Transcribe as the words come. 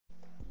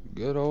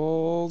Good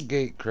old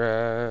gate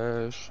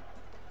crash.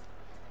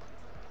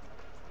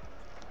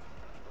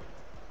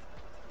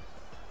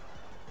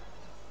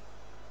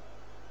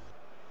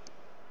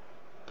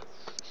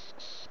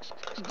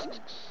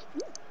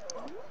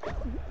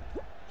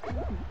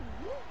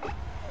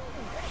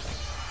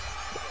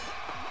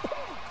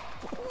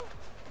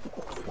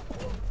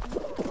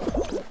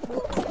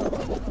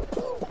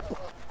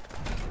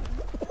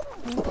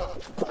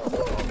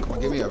 Come on,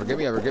 get me over, get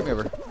me over, get me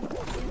over.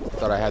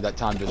 Thought I had that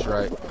time just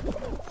right.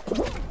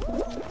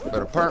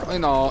 But apparently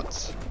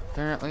not.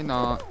 Apparently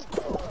not.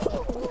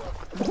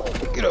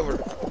 Get over.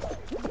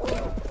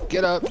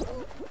 Get up.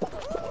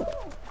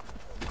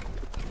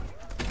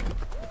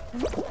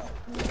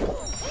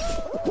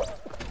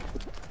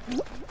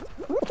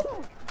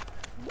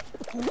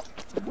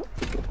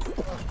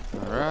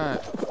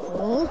 Alright.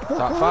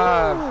 Top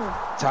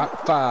 5.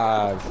 Top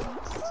 5.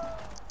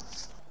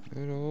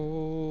 Good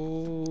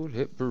old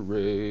hit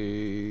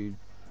parade.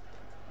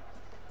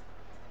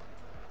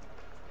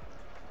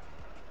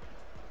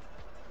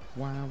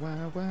 Wow,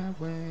 wow, wow,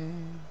 wow.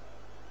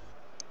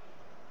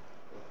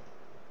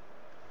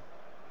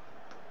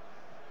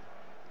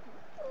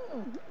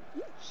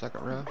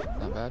 Second row,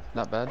 not bad,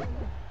 not bad.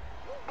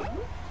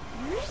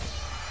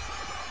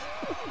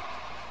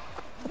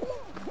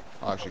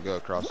 I'll actually go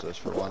across this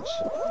for once.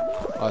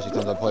 Last few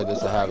times I played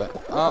this, I haven't.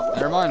 Oh,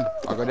 never mind.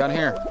 I'll go down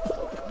here.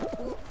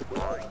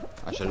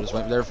 I should have just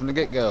went there from the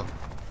get-go.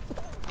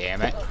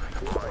 Damn it.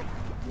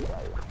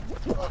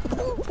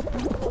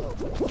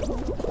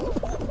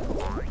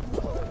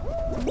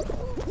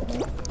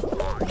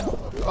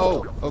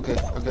 Oh, okay,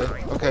 okay,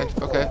 okay,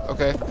 okay,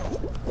 okay.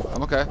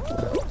 I'm okay.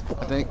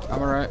 I think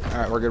I'm alright.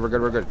 Alright, we're good, we're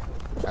good, we're good.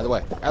 Out of the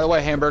way. Out of the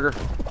way, hamburger.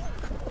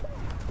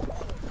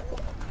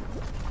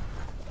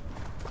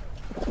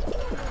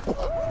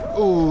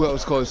 Ooh, that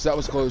was close, that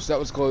was close, that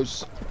was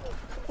close.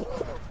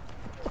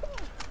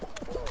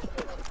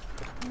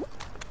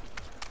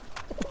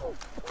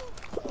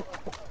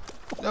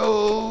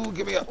 No,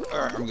 give me up.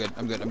 Alright, I'm good,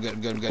 I'm good, I'm good,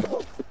 I'm good, I'm good.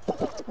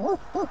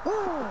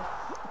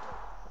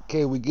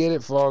 Okay, we get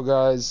it, Fall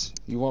Guys.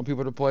 You want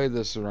people to play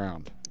this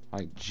around.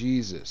 Like,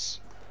 Jesus.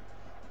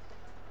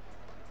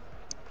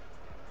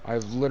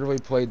 I've literally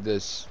played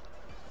this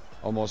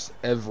almost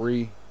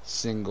every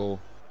single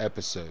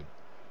episode.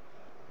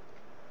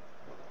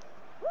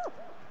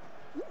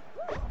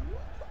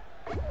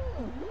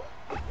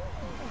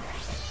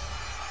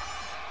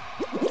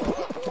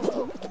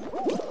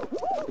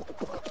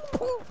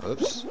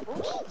 Oops.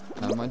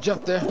 Time I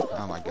jump there.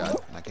 Oh my god.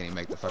 I can't even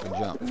make the fucking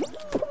jump.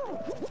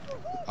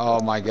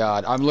 Oh my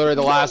god. I'm literally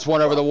the last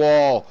one over the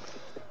wall.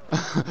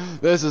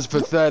 This is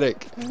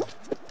pathetic.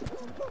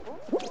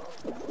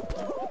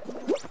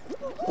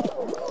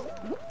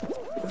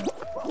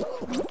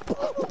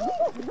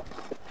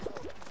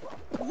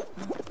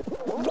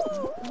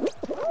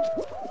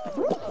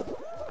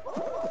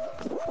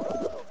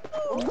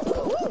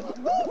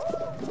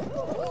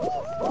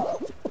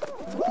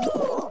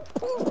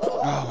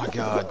 Oh my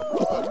god.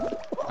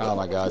 Oh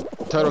my god.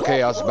 Total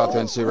chaos is about to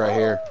ensue right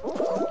here.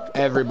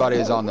 Everybody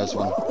is on this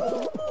one.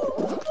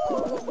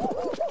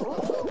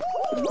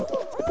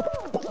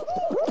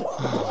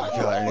 Oh my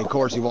god. And of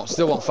course he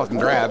still won't fucking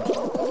grab.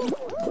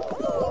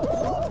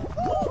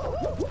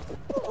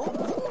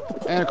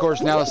 And of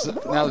course now the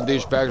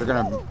douchebags are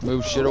gonna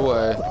move shit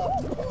away.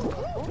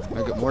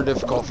 Make it more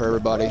difficult for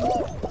everybody.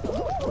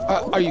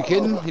 Are you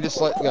kidding? He just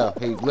let go.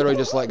 He literally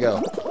just let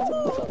go.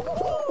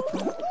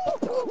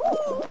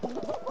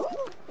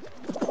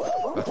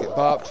 Let's get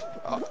popped.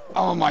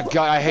 Oh my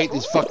god, I hate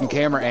these fucking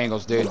camera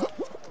angles, dude.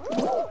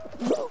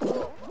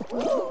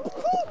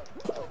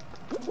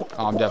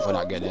 Oh, I'm definitely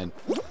not getting in.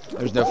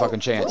 There's no fucking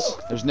chance.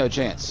 There's no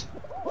chance.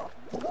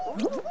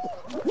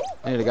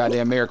 I need a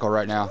goddamn miracle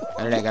right now,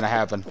 and it ain't gonna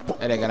happen.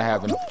 It ain't gonna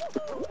happen.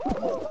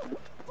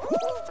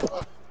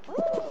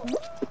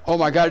 Oh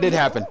my god, it did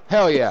happen.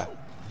 Hell yeah.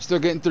 Still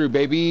getting through,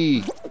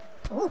 baby.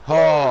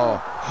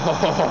 Oh.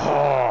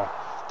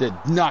 Did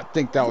not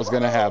think that was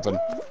gonna happen.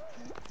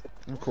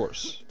 Of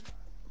course.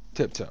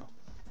 Tiptoe.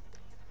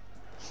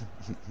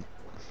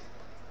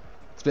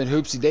 It's been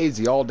Hoopsie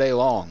Daisy all day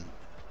long.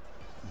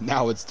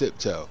 Now it's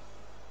Tiptoe.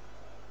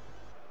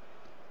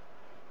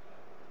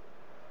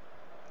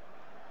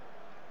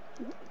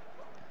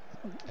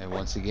 And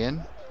once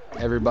again,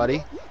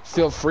 everybody,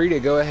 feel free to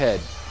go ahead.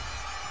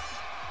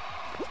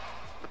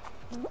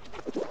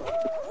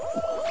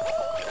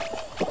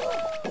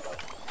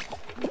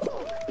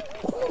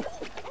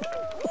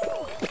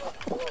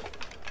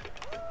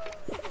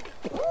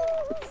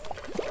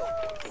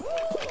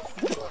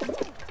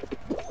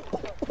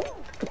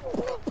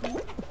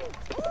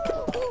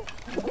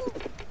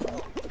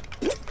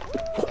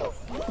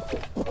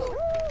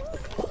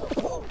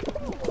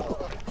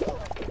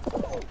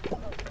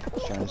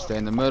 Trying to stay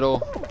in the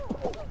middle.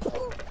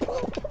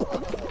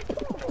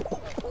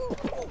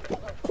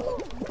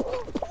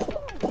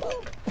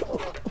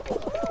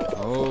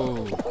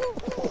 Oh.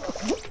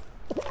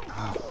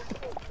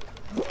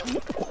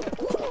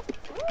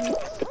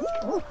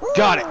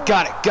 Got it,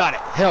 got it, got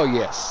it. Hell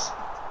yes.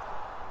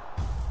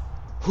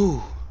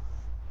 Whew.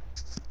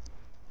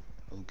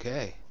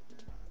 Okay.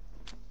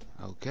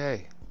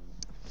 Okay.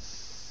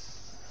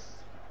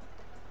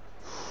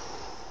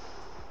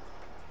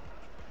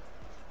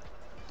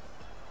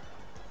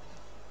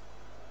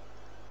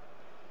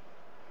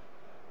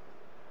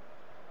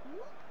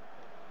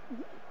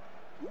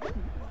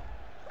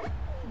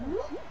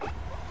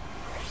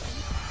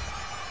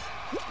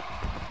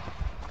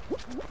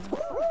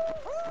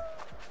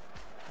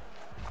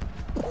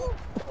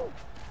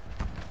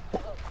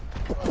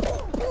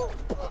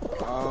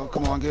 Oh,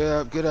 come on, get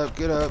up, get up,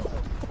 get up.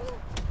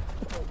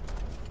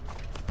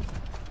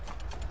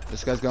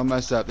 This guy's gonna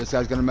mess up. This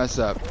guy's gonna mess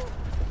up.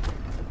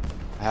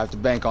 I have to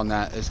bank on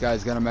that. This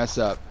guy's gonna mess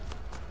up.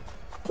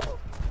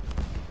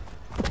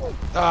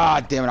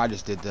 Ah, damn it, I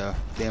just did though.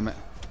 Damn it.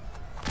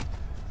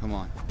 Come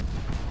on.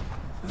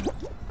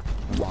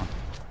 Come on.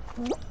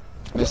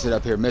 Miss it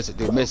up here. Miss it,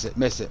 dude. Miss it.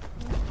 Miss it.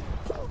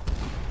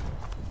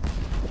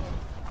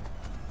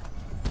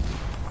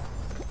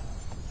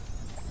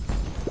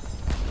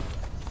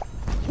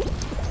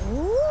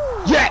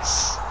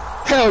 Yes!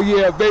 Hell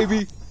yeah,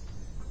 baby!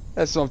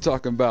 That's what I'm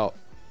talking about.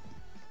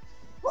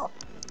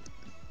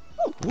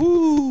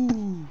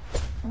 Woo!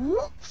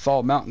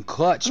 Fall Mountain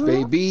Clutch,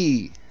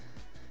 baby!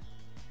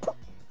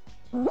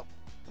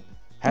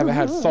 Haven't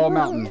had Fall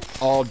Mountain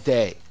all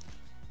day.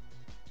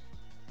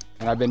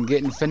 And I've been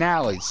getting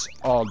finales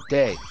all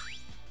day.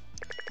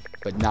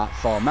 But not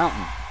Fall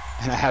Mountain.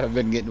 And I haven't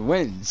been getting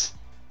wins.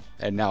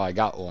 And now I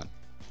got one.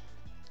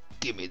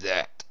 Give me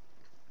that.